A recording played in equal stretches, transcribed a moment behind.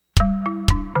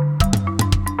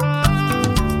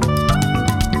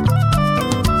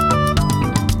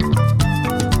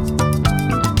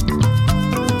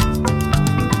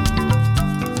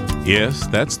Yes,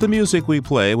 that's the music we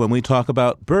play when we talk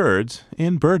about birds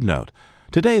in BirdNote.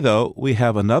 Today, though, we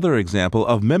have another example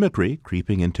of mimicry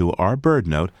creeping into our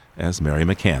BirdNote, as Mary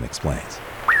McCann explains.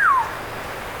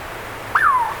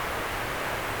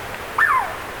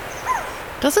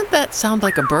 Doesn't that sound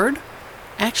like a bird?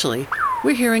 Actually,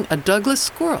 we're hearing a Douglas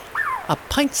squirrel, a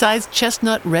pint-sized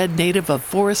chestnut red native of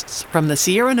forests from the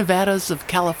Sierra Nevadas of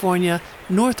California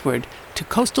northward to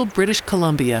coastal British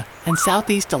Columbia and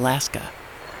southeast Alaska.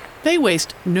 They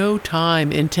waste no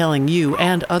time in telling you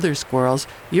and other squirrels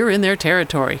you're in their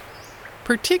territory,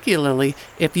 particularly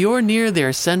if you're near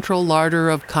their central larder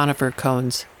of conifer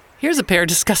cones. Here's a pair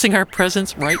discussing our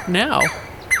presence right now.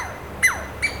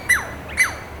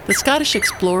 The Scottish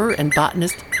explorer and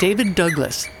botanist David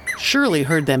Douglas surely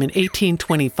heard them in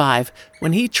 1825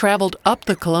 when he traveled up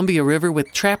the Columbia River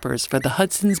with trappers for the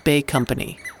Hudson's Bay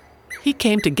Company. He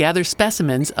came to gather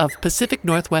specimens of Pacific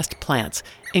Northwest plants,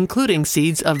 including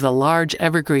seeds of the large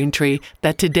evergreen tree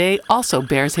that today also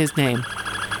bears his name.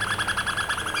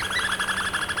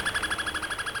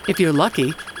 If you're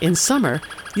lucky, in summer,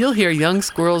 you'll hear young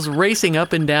squirrels racing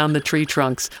up and down the tree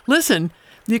trunks. Listen!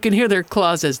 You can hear their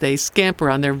claws as they scamper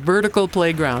on their vertical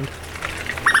playground.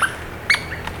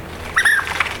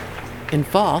 In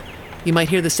fall, you might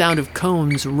hear the sound of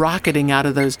cones rocketing out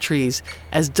of those trees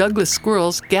as Douglas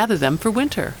squirrels gather them for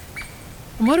winter.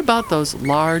 And what about those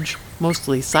large,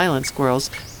 mostly silent squirrels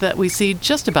that we see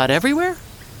just about everywhere?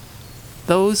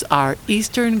 Those are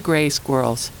eastern gray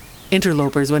squirrels,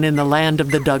 interlopers when in the land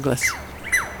of the Douglas.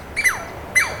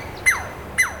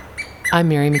 I'm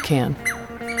Mary McCann.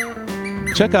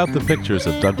 Check out the pictures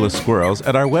of Douglas squirrels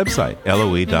at our website,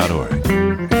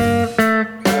 loe.org.